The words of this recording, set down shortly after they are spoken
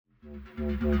Do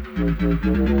you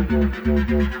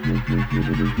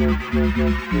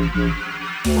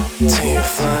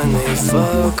find me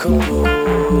fuckable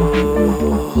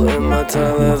in my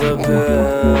time leather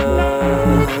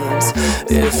pants?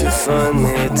 If you find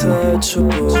me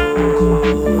touchable,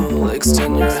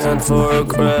 extend your hand for a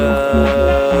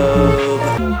grab.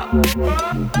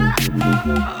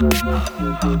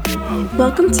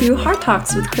 Welcome to Hard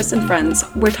Talks with Chris and Friends,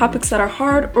 where topics that are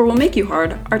hard or will make you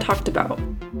hard are talked about,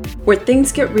 where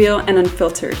things get real and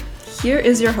unfiltered. Here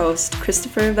is your host,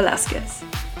 Christopher Velasquez.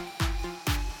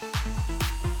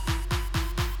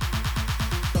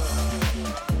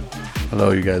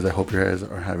 Hello, you guys. I hope you guys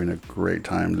are having a great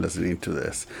time listening to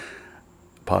this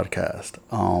podcast.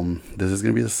 This is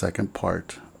going to be the second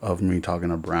part of me talking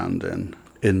to Brandon.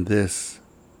 In this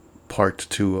part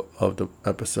 2 of the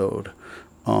episode,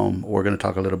 we're going to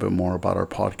talk a little bit more about our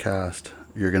podcast.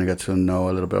 You're going to get to know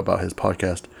a little bit about his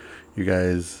podcast. You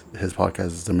guys, his podcast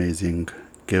is amazing.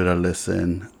 Give it a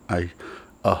listen. I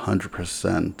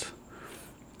 100%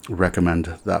 recommend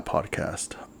that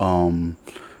podcast.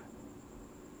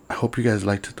 I hope you guys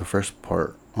liked the first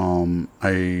part.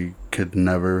 I could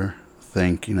never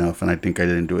thank enough, and I think I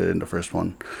didn't do it in the first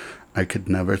one. I could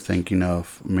never thank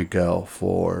enough Miguel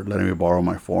for letting me borrow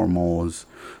my formals,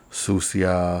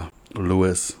 Susia,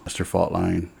 Lewis, Mr.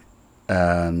 Faultline,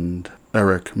 and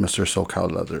Eric, Mr.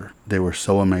 SoCal Leather. They were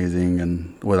so amazing,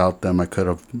 and without them, I could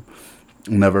have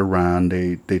never ran.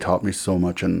 They taught me so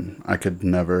much, and I could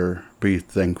never be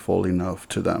thankful enough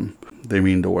to them. They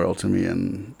mean the world to me,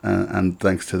 and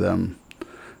thanks to them,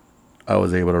 I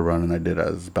was able to run, and I did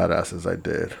as badass as I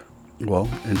did. Well,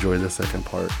 enjoy the second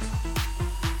part.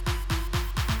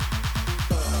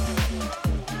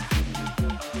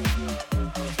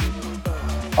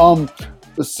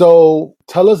 So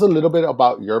tell us a little bit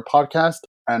about your podcast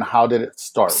and how did it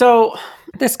start? So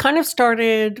this kind of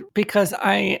started because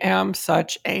I am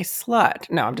such a slut.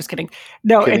 No, I'm just kidding.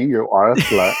 No, You are a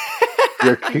slut.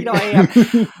 You're you know, I am.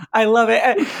 I love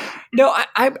it. No,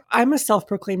 I'm a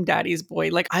self-proclaimed daddy's boy.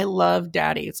 Like, I love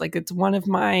daddies. Like, it's one of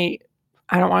my,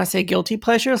 I don't want to say guilty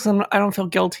pleasures. I don't feel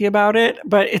guilty about it,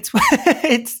 but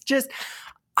it's just,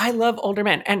 I love older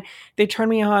men, and they turn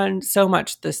me on so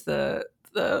much. I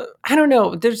don't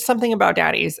know. There's something about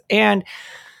daddies, and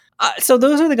so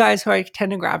those are the guys who I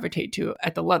tend to gravitate to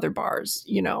at the leather bars,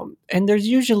 you know. And there's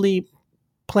usually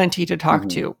plenty to talk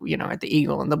to, you know, at the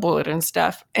Eagle and the Bullet and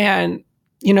stuff. And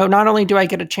you know, not only do I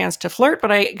get a chance to flirt,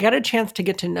 but I get a chance to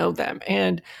get to know them.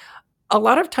 And a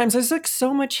lot of times there's like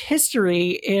so much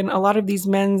history in a lot of these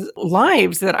men's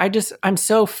lives that I'm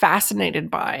so fascinated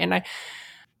by. And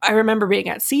I remember being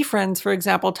at Sea Friends, for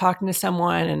example, talking to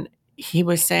someone, and he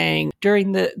was saying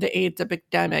during the AIDS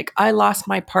epidemic, I lost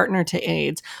my partner to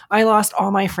AIDS. I lost all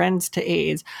my friends to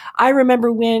AIDS. I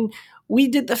remember when we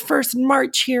did the first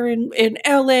march here in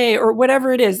LA or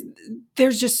whatever it is.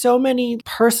 There's just so many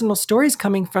personal stories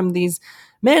coming from these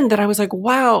men that I was like,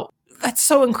 wow, that's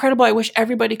so incredible. I wish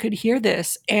everybody could hear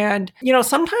this. And, you know,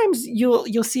 sometimes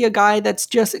you'll see a guy that's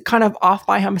just kind of off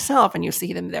by himself, and you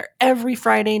see them there every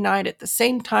Friday night at the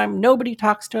same time. Nobody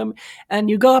talks to him. And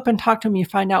you go up and talk to him, you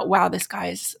find out, wow, this guy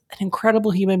is an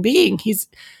incredible human being.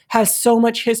 Has so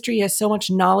much history, has so much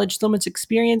knowledge, so much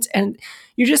experience. And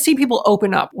you just see people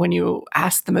open up when you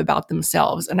ask them about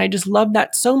themselves. And I just love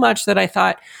that so much that I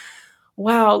thought,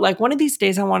 wow, like one of these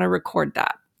days I want to record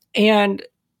that. And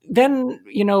then,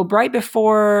 you know, right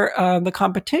before the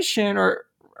competition or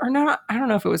not, I don't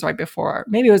know if it was right before,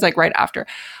 maybe it was like right after,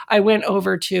 I went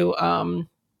over to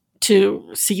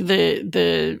see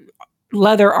the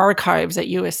leather archives at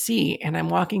USC, and I'm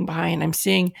walking by and I'm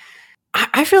seeing,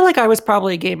 I feel like I was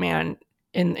probably a gay man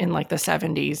in like the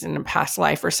 70s in a past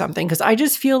life or something, because I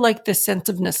just feel like this sense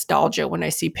of nostalgia when I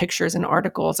see pictures and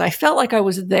articles. I felt like I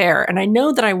was there, and I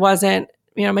know that I wasn't,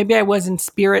 you know, maybe I was in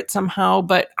spirit somehow,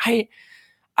 but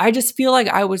I just feel like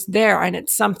I was there, and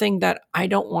it's something that I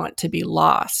don't want to be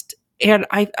lost. And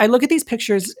I look at these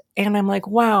pictures and I'm like,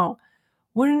 wow,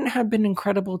 wouldn't it have been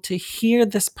incredible to hear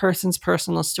this person's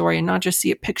personal story and not just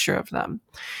see a picture of them?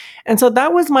 And so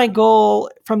that was my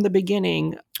goal from the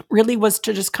beginning, really, was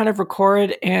to just kind of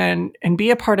record and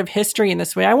be a part of history in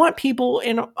this way. I want people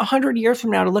in 100 years from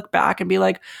now to look back and be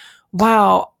like,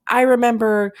 wow, I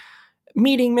remember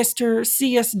meeting Mr.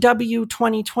 CSW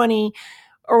 2020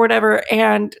 or whatever.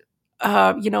 And,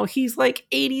 you know, he's like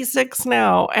 86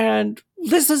 now. And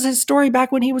this is his story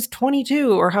back when he was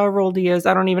 22 or however old he is.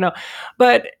 I don't even know.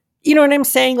 But you know what I'm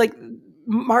saying? Like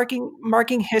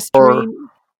marking history.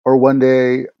 Or one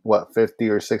day, 50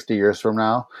 or 60 years from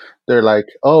now, they're like,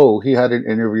 oh, he had an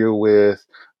interview with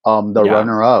the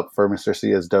runner-up for Mr.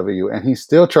 CSW, and he's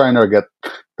still trying to get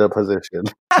the position.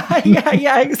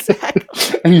 yeah,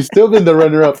 exactly. And you've still been the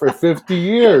runner-up for 50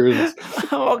 years.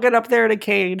 I'll get up there in a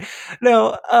cane.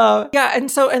 No, yeah, and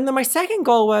then my second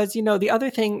goal was, the other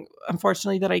thing,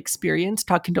 unfortunately, that I experienced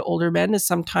talking to older men is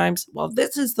sometimes, well,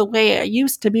 this is the way it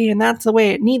used to be, and that's the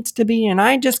way it needs to be, and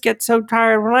I just get so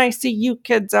tired when I see you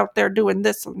kids out there doing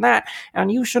this and that,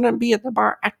 and you shouldn't be at the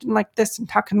bar acting like this and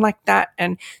talking like that,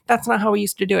 and that's not how we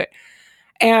used to do it.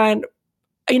 And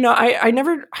I'm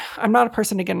not a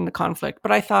person to get into conflict,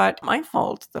 but I thought, my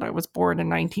fault that I was born in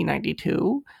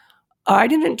 1992. I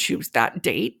didn't choose that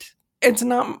date. It's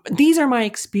not, these are my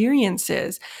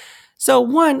experiences. So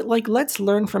one, like, let's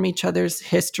learn from each other's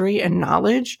history and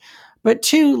knowledge. But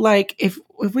two, like, if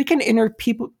we can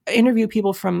interview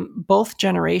people from both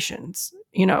generations,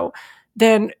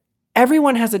 then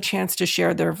everyone has a chance to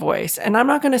share their voice. And I'm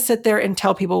not going to sit there and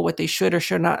tell people what they should or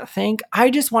should not think. I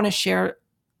just want to share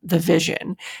the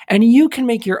vision, and you can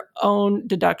make your own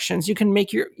deductions. You can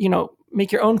make your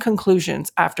own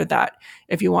conclusions after that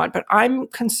if you want. But I'm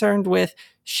concerned with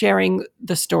sharing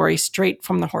the story straight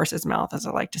from the horse's mouth, as I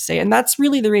like to say. And that's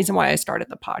really the reason why I started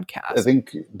the podcast. I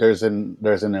think there's an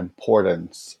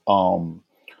importance of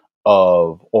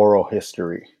oral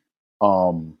history.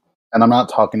 And I'm not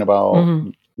talking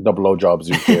about the blowjobs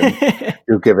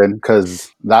you've given,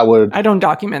 because that would, I don't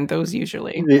document those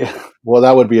usually. Yeah, well,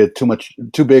 that would be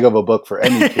too big of a book for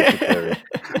any kid to carry.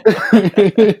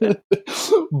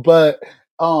 But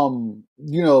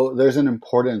there's an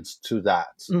importance to that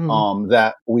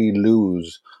that we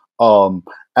lose. And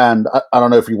I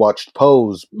don't know if you watched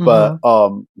Pose, but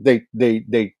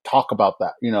they talk about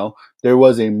that. There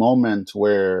was a moment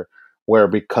where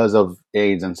because of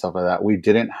AIDS and stuff like that, we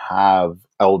didn't have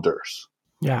elders.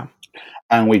 Yeah.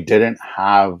 And we didn't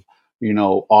have,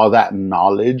 all that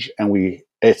knowledge. And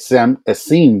it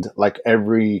seemed like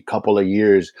every couple of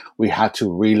years we had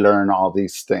to relearn all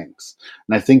these things.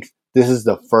 And I think this is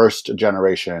the first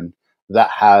generation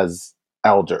that has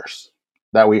elders,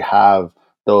 that we have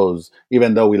those,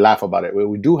 even though we laugh about it,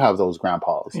 we do have those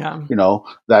grandpas,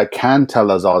 that can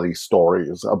tell us all these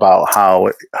stories about how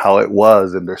it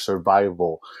was in their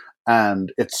survival.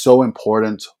 And it's so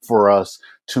important for us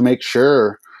to make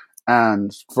sure,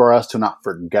 and for us to not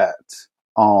forget,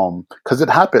 because it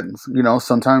happens,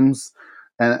 sometimes,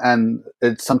 and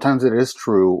sometimes it is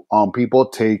true. People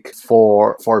take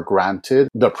for granted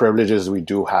the privileges we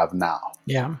do have now.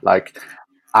 Yeah. Like,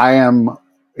 I am,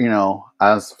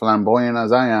 as flamboyant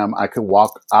as I am, I could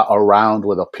walk around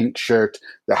with a pink shirt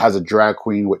that has a drag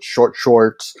queen with short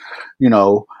shorts,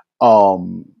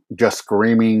 just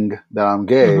screaming that I'm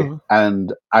gay,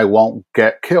 and I won't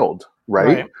get killed,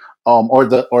 right? Or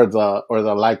the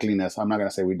likeliness. I'm not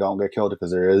gonna say we don't get killed,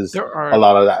 because there are a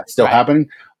lot of that still happening,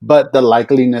 but the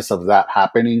likeliness of that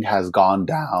happening has gone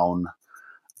down.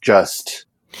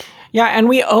 Yeah, and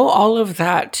we owe all of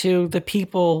that to the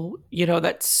people,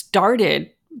 that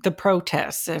started the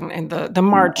protests and the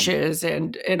marches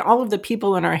and all of the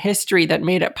people in our history that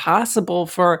made it possible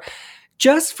for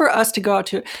us to go out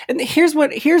to. And here's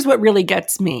what really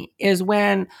gets me is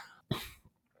when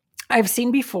I've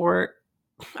seen before,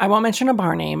 I won't mention a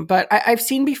bar name, but I've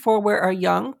seen before where a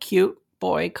young, cute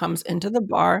boy comes into the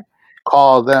bar.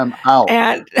 Call them out.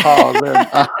 And Call them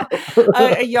out.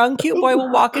 a young, cute boy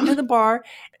will walk into the bar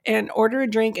and order a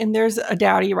drink, and there's a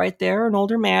daddy right there, an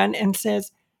older man, and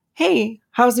says, "Hey,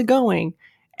 how's it going?"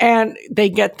 And they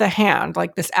get the hand,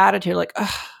 like this attitude, like,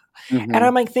 ugh. And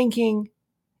I'm like thinking,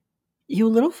 you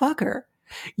little fucker.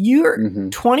 Your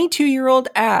 22-year-old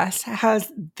ass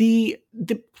has the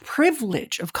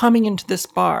privilege of coming into this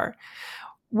bar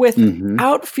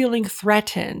without feeling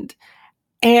threatened.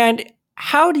 And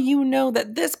how do you know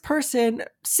that this person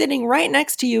sitting right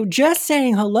next to you, just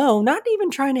saying hello, not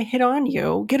even trying to hit on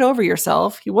you, get over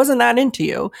yourself, he wasn't that into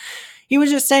you, he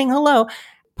was just saying hello.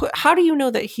 How do you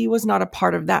know that he was not a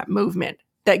part of that movement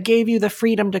that gave you the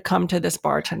freedom to come to this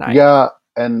bar tonight? Yeah,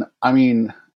 and I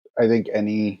mean, I think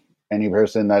any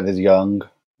person that is young,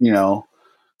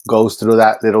 goes through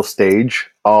that little stage.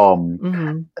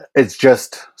 It's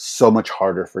just so much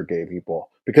harder for gay people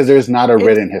because there's not a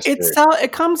written history.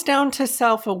 It comes down to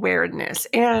self-awareness,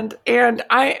 and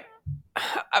I,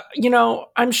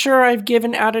 I'm sure I've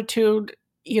given attitude,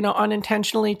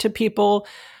 unintentionally to people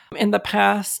in the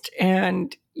past,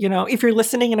 and if you're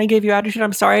listening and I gave you attitude,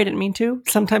 I'm sorry, I didn't mean to.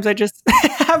 Sometimes I just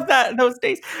have those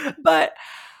days, but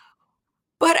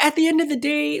at the end of the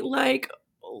day, like,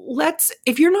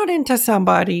 if you're not into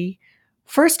somebody,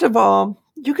 first of all,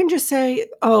 you can just say,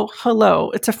 "Oh,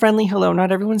 hello." It's a friendly hello.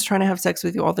 Not everyone's trying to have sex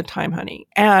with you all the time, honey.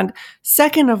 And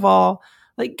second of all,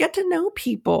 like, get to know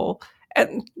people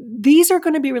And these are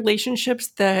going to be relationships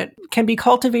that can be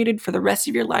cultivated for the rest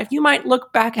of your life. You might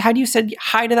look back, had you said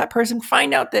hi to that person,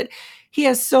 find out that he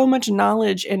has so much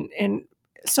knowledge and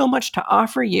so much to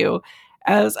offer you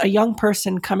as a young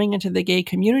person coming into the gay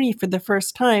community for the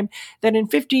first time, that in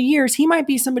 50 years, he might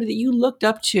be somebody that you looked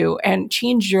up to and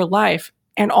changed your life.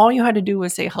 And all you had to do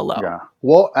was say hello. Yeah.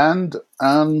 Well, and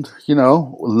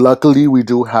luckily we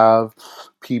do have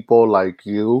people like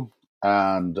you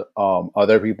and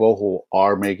other people who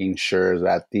are making sure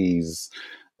that these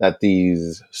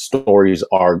stories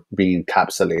are being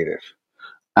encapsulated,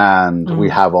 and we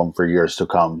have them for years to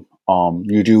come.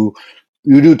 You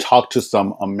do talk to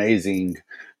some amazing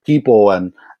people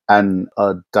and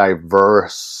a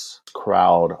diverse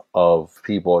crowd of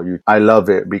people. I love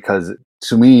it because,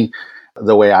 to me,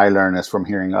 the way I learn is from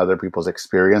hearing other people's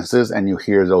experiences, and you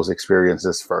hear those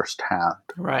experiences firsthand.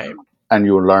 Right. And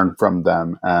you learn from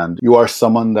them. And you are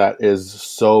someone that is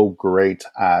so great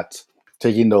at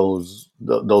taking those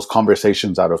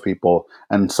conversations out of people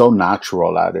and so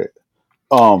natural at it.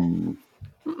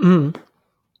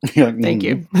 Thank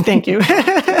you. Thank you.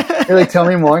 You're like, tell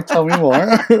me more.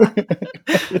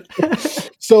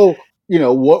 So,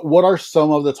 what are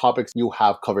some of the topics you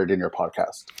have covered in your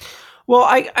podcast? Well,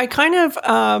 I kind of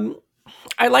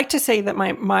I like to say that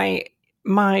my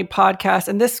podcast,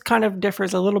 and this kind of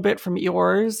differs a little bit from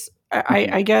yours,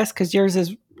 I guess, because yours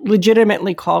is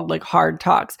legitimately called like Hard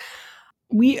Talks.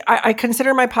 I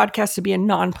consider my podcast to be a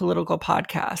non-political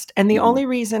podcast. And the only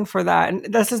reason for that, and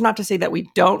this is not to say that we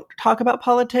don't talk about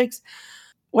politics.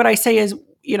 What I say is,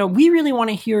 we really want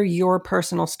to hear your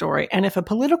personal story. And if a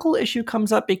political issue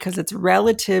comes up because it's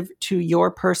relative to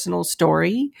your personal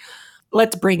story,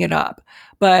 let's bring it up.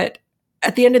 But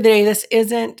at the end of the day, this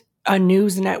isn't a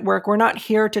news network. We're not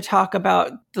here to talk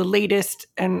about the latest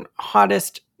and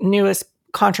hottest, newest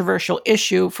controversial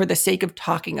issue for the sake of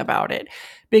talking about it.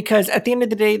 Because at the end of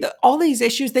the day, all these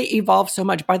issues, they evolve so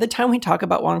much. By the time we talk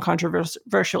about one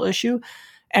controversial issue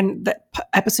and the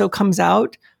episode comes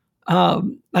out, I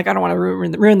don't want to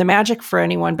ruin the magic for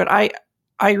anyone, but I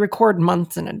record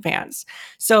months in advance.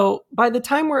 So by the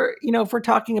time if we're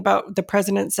talking about the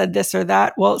president said this or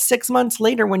that, well, 6 months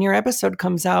later, when your episode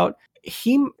comes out,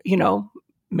 he,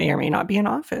 may or may not be in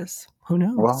office. Who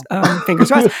knows? Wow.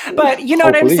 Fingers crossed. But you know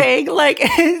what I'm Hopefully. saying? Like,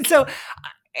 so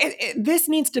this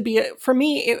needs to be, for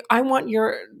me, I want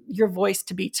your voice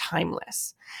to be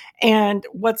timeless. And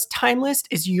what's timeless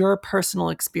is your personal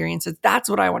experiences. That's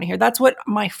what I want to hear. That's what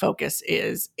my focus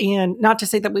is. And not to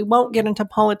say that we won't get into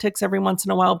politics every once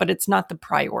in a while, but it's not the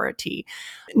priority.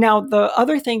 Now, the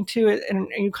other thing too, and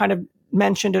you kind of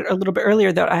mentioned it a little bit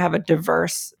earlier, that I have a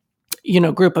diverse,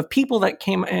 group of people that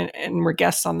came and were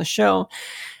guests on the show.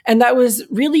 And that was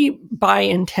really by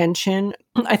intention.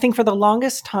 I think for the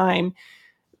longest time,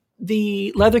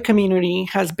 the leather community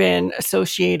has been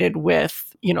associated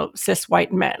with, cis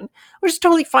white men, which is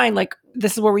totally fine. Like,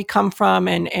 this is where we come from.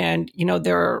 And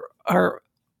there are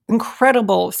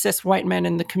incredible cis white men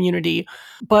in the community.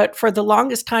 But for the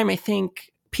longest time, I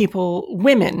think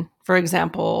women, for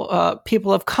example,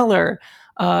 people of color,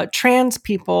 trans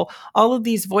people, all of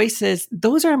these voices,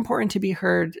 those are important to be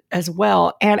heard as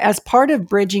well. And as part of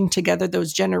bridging together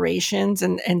those generations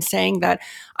and saying that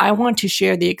I want to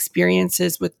share the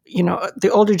experiences with,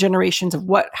 the older generations of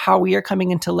how we are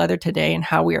coming into leather today and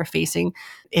how we are facing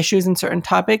issues in certain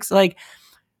topics, like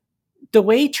the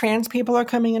way trans people are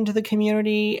coming into the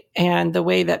community and the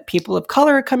way that people of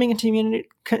color are coming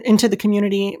into the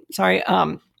community,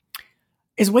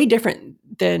 is way different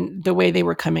than the way they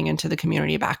were coming into the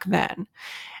community back then.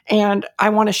 And I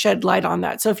want to shed light on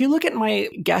that. So if you look at my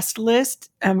guest list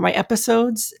and my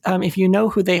episodes, if you know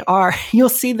who they are, you'll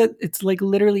see that it's like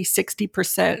literally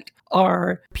 60%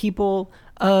 are people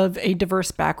of a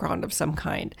diverse background of some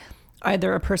kind,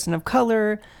 either a person of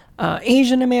color,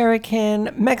 Asian American,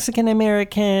 Mexican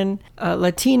American,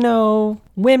 Latino,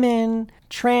 women,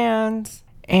 trans,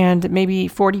 and maybe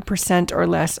 40% or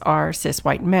less are cis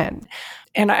white men.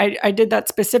 And I did that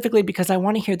specifically because I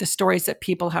want to hear the stories that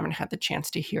people haven't had the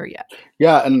chance to hear yet.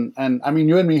 Yeah, and I mean,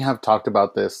 you and me have talked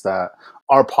about this, that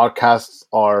our podcasts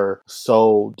are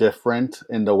so different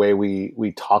in the way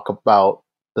we talk about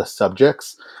the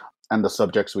subjects and the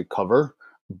subjects we cover.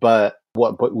 But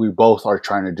what we both are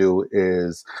trying to do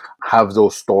is have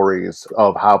those stories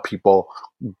of how people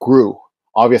grew.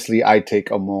 Obviously, I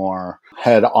take a more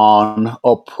head-on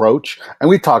approach. And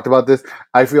we talked about this.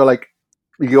 I feel like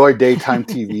your daytime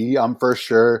TV, I'm for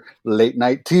sure late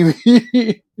night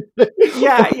TV.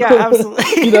 Yeah,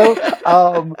 absolutely.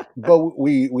 But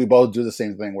we both do the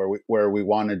same thing where we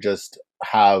want to just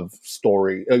have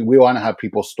story. We want to have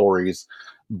people's stories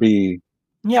be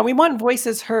Yeah, we want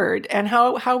voices heard, and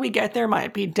how we get there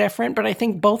might be different, but I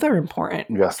think both are important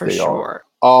Yes, for they are.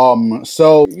 sure.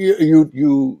 So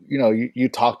you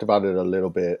talked about it a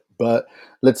little bit, but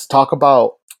let's talk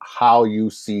about how you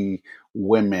see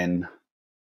women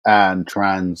and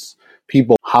trans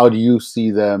people. How do you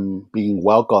see them being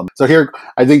welcome? So here,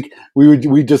 I think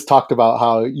we just talked about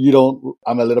how you don't.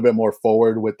 I'm a little bit more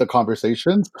forward with the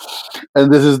conversations,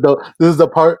 and this is the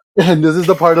part, and this is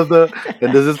the part of the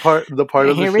part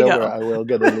of the Here we show where go. I will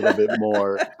get a little bit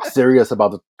more serious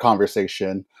about the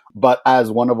conversation. But as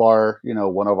one of our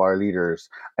leaders,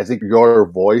 I think your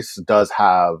voice does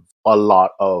have a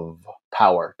lot of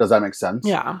power. Does that make sense?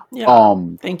 Yeah, yeah.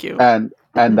 Um, Thank you. and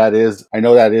that is, I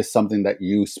know that is something that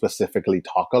you specifically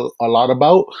talk a lot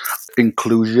about,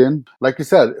 inclusion. Like you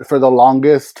said, for the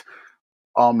longest,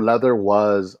 leather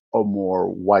was a more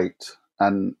white,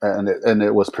 and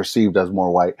it was perceived as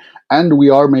more white, and we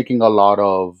are making a lot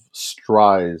of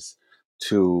strides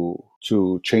to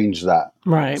change that.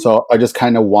 Right. So I just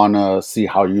kind of want to see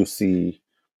how you see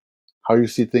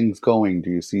things going.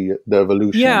 Do you see the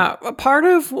evolution? Yeah, a part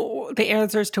of the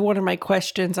answers to one of my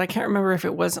questions, I can't remember if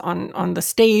it was on the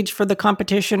stage for the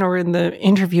competition or in the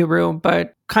interview room,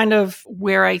 but kind of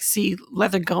where I see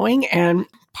leather going. And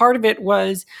part of it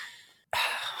was,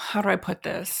 how do I put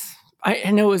this?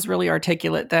 I know it was really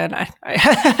articulate then,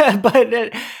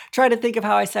 but try to think of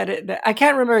how I said it. I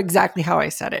can't remember exactly how I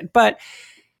said it, but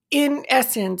in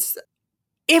essence,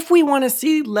 if we want to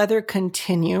see leather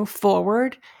continue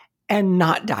forward and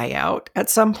not die out at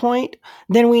some point,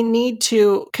 then we need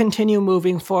to continue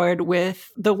moving forward with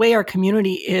the way our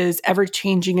community is ever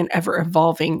changing and ever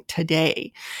evolving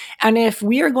today. And if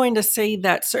we are going to say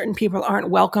that certain people aren't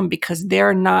welcome because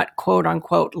they're not quote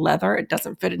unquote leather, it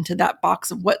doesn't fit into that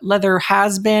box of what leather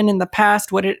has been in the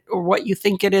past, what you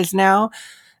think it is now,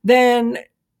 then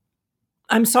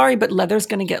I'm sorry, but leather's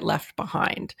going to get left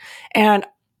behind. And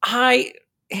I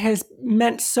has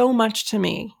meant so much to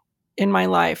me in my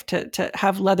life to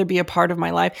have leather be a part of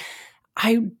my life.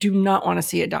 I do not want to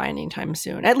see it die anytime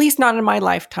soon, at least not in my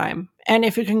lifetime. And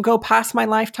if it can go past my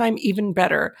lifetime, even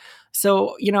better.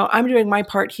 So, I'm doing my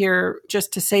part here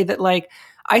just to say that, like,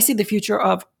 I see the future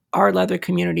of our leather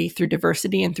community through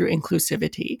diversity and through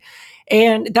inclusivity.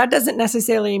 And that doesn't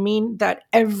necessarily mean that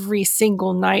every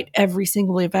single night, every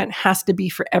single event has to be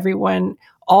for everyone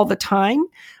all the time,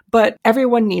 but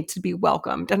everyone needs to be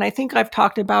welcomed. And I think I've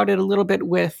talked about it a little bit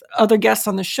with other guests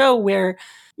on the show where,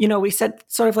 we said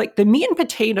sort of like the meat and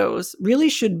potatoes really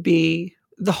should be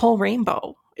the whole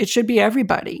rainbow. It should be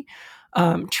everybody,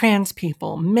 trans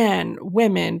people, men,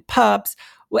 women, pups,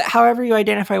 however you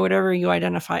identify, whatever you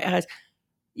identify as,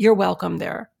 you're welcome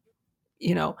there.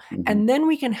 Mhm. And then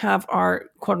we can have our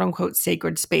quote unquote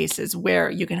sacred spaces where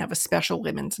you can have a special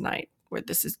women's night where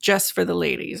this is just for the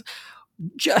ladies,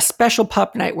 a special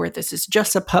pup night where this is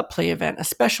just a pup play event, a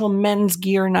special men's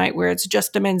gear night where it's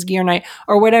just a men's gear night,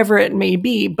 or whatever it may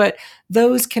be. But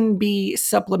those can be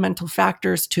supplemental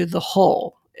factors to the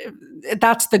whole.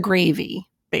 That's the gravy,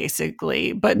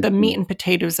 basically. But the meat Mhm. and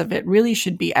potatoes of it really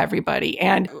should be everybody.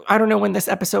 And I don't know when this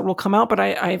episode will come out, but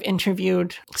I've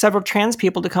interviewed several trans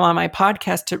people to come on my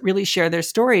podcast to really share their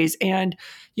stories. And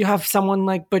you have someone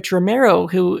like Butch Romero,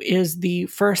 who is the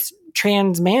first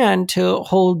trans man to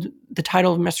hold the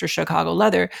title of Mr. Chicago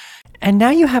Leather. And now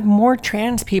you have more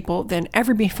trans people than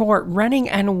ever before running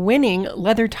and winning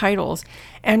leather titles.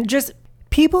 And just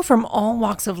people from all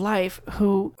walks of life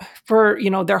who, for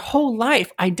their whole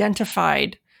life,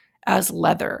 identified as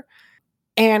leather.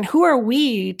 And who are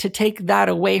we to take that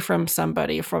away from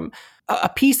somebody, from a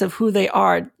piece of who they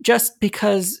are, just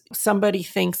because somebody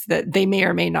thinks that they may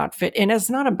or may not fit in? It's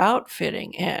not about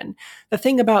fitting in. The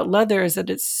thing about leather is that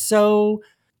it's so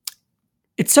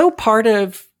part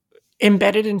of,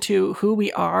 embedded into who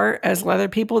we are as leather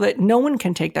people, that no one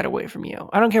can take that away from you.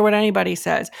 I don't care what anybody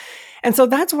says. And so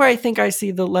that's where I think I see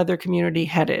the leather community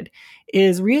headed,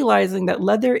 is realizing that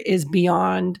leather is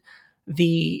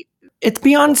it's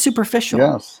beyond superficial.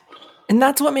 Yes. And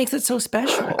that's what makes it so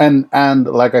special. And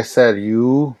like I said,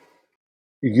 you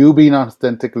being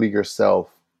authentically yourself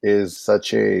is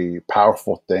such a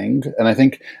powerful thing, and I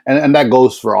think, and that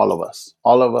goes for all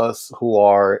of us who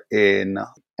are in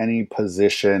any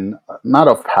position, not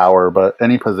of power, but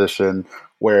any position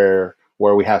where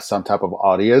we have some type of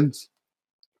audience,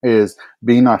 is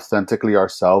being authentically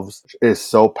ourselves is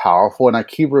so powerful. And I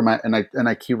keep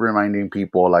reminding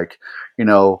people, like,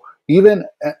 even,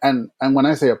 and when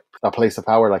I say a place of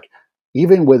power, like,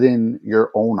 even within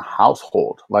your own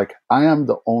household, like, I am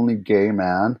the only gay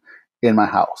man in my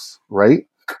house, right?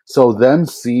 So them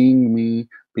seeing me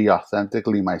be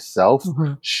authentically myself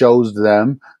Mhm. shows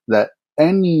them that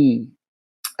any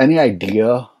any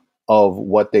idea of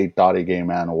what they thought a gay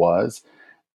man was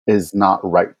is not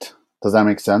right. Does that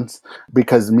make sense?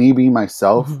 Because me being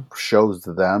myself Mhm. shows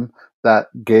to them that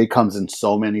gay comes in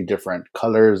so many different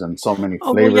colors and so many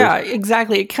Oh, well, yeah, flavors.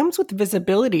 exactly. It comes with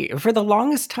visibility. For the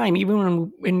longest time,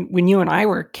 even when you and I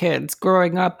were kids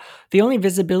growing up, the only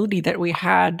visibility that we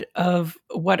had of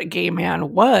what a gay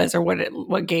man was or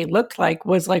what gay looked like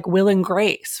was like Will and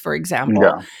Grace, for example.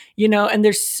 Yeah. And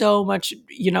there's so much,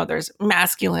 there's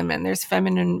masculine men, there's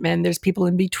feminine men, there's people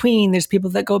in between, there's people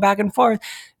that go back and forth.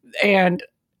 And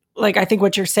like I think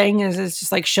what you're saying is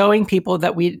just like showing people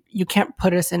that you can't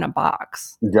put us in a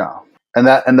box. Yeah. And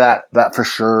that for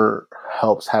sure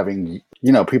helps having,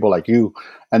 people like you,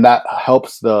 and that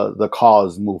helps the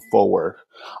cause move forward.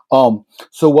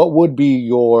 So what would be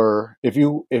your, if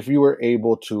you were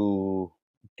able to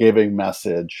give a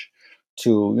message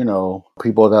to,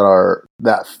 people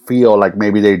that feel like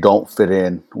maybe they don't fit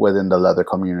in within the leather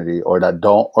community, or that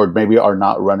don't, or maybe are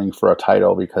not running for a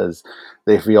title because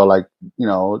they feel like,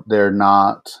 they're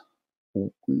not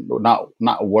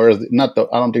worthy, not the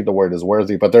I don't think the word is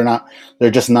worthy, but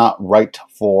they're just not right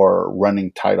for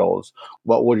running titles.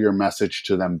 What would your message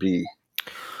to them be?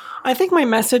 I think my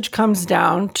message comes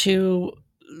down to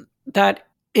that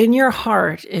in your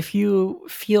heart, if you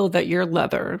feel that you're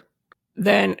leather,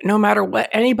 then no matter what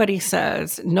anybody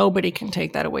says, nobody can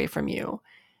take that away from you.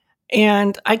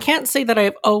 And I can't say that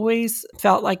I've always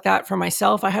felt like that for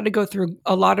myself. I had to go through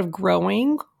a lot of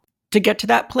growing to get to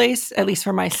that place, at least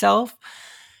for myself,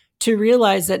 to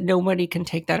realize that nobody can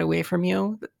take that away from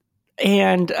you.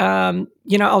 And,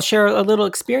 I'll share a little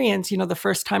experience. The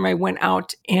first time I went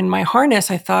out in my harness,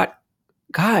 I thought,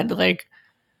 God, like,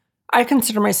 I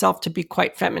consider myself to be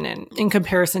quite feminine in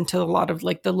comparison to a lot of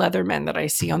like the leather men that I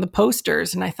see on the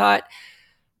posters. And I thought,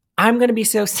 I'm going to be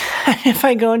so sad if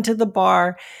I go into the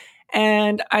bar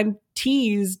and I'm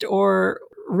teased or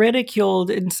ridiculed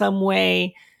in some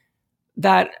way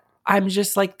that I'm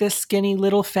just like this skinny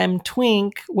little femme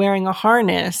twink wearing a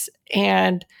harness.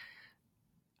 And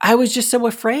I was just so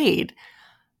afraid.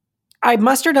 I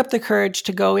mustered up the courage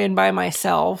to go in by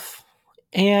myself,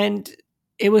 and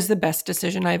it was the best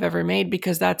decision I've ever made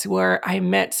because that's where I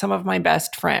met some of my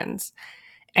best friends.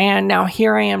 And now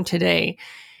here I am today.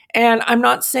 And I'm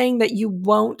not saying that you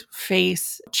won't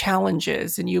face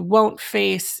challenges and you won't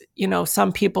face,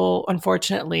 some people,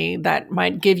 unfortunately, that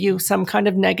might give you some kind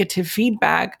of negative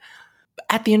feedback.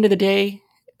 At the end of the day,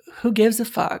 who gives a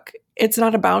fuck? It's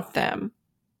not about them.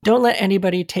 Don't let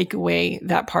anybody take away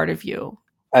that part of you.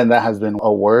 And that has been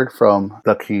a word from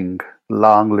the king.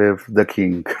 Long live the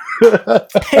king.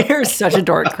 You're such a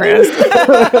dork, Chris.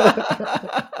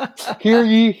 Hear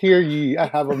ye. I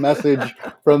have a message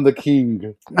from the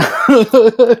king.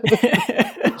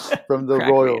 from the Crack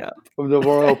me royal up. from the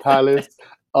royal palace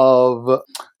of the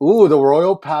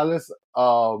royal palace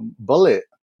bullet.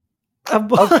 A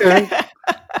Okay.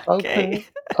 Okay.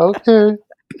 Okay.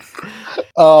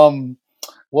 Um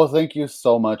well, thank you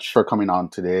so much for coming on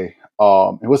today.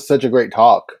 It was such a great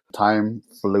talk. Time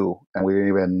flew and we didn't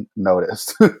even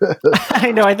notice.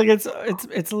 I know. I think it's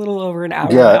a little over an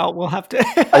hour Yeah, now. We'll have to.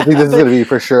 I think this is But going to be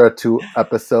for sure a 2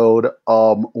 episode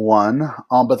one.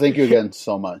 But thank you again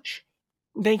so much.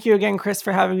 thank you again, Chris,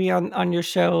 for having me on your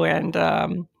show,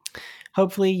 and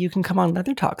hopefully you can come on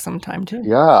Leather Talk sometime too.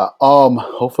 Yeah.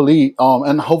 Hopefully,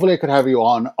 and hopefully I could have you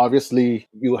on. Obviously,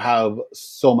 you have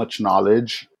so much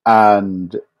knowledge,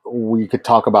 and we could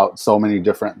talk about so many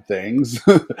different things.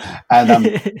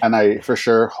 and I for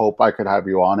sure hope I could have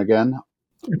you on again.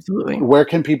 Absolutely. Where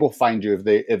can people find you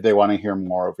if they want to hear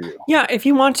more of you? Yeah, if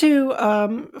you want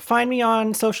to find me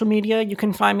on social media, you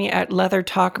can find me at Leather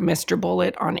Talk Mr.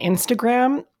 Bullet on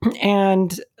Instagram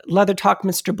and Leather Talk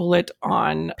Mr. Bullet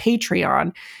on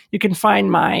Patreon. You can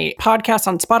find my podcast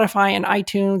on Spotify and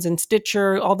iTunes and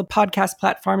Stitcher, all the podcast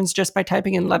platforms, just by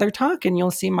typing in Leather Talk, and you'll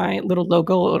see my little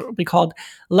logo. It'll be called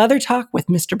Leather Talk with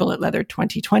Mr. Bullet Leather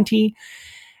 2020.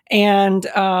 And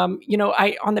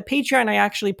I on the Patreon, I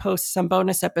actually post some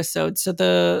bonus episodes. So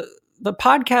the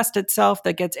podcast itself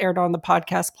that gets aired on the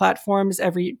podcast platforms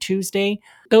every Tuesday,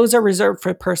 those are reserved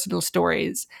for personal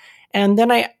stories. And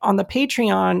then on the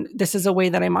Patreon, this is a way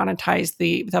that I monetize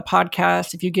the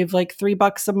podcast. If you give like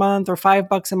 $3 a month or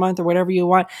 $5 a month or whatever you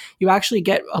want, you actually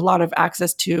get a lot of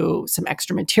access to some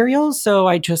extra materials. So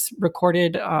I just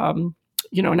recorded an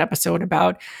episode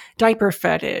about diaper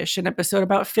fetish, an episode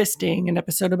about fisting, an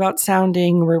episode about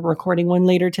sounding. We're recording one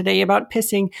later today about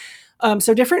pissing.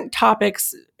 So different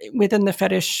topics within the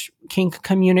fetish kink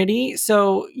community.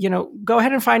 So, go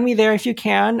ahead and find me there if you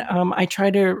can. I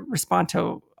try to respond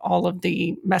to all of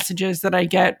the messages that I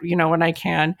get, when I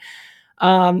can.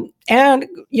 And,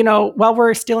 while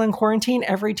we're still in quarantine,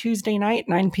 every Tuesday night,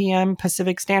 9 p.m.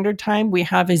 Pacific Standard Time, we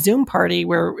have a Zoom party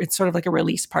where it's sort of like a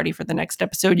release party for the next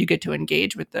episode. You get to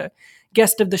engage with the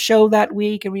guest of the show that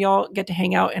week, and we all get to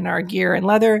hang out in our gear and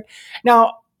leather.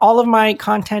 Now, all of my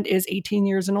content is 18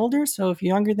 years and older, so if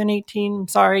you're younger than 18, I'm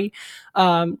sorry.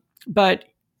 But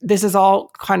this is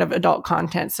all kind of adult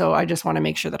content, so I just want to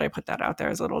make sure that I put that out there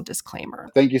as a little disclaimer.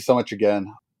 Thank you so much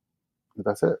again.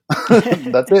 That's it.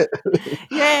 That's it.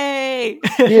 Yay!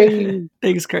 Yay!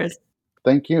 Thanks, Chris.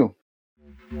 Thank you.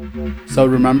 So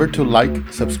remember to like,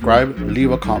 subscribe,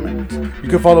 leave a comment. You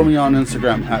can follow me on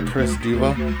Instagram at Chris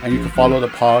Diva, and you can follow the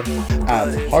pod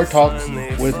at Hard Talks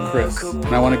with Chris.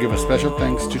 And I want to give a special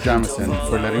thanks to Jamison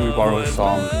for letting me borrow his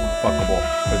song Fuckable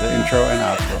for the intro and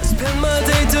outro. Spend my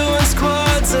day doing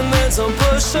squats and then some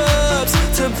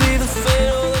push-ups to be the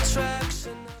fatal attraction.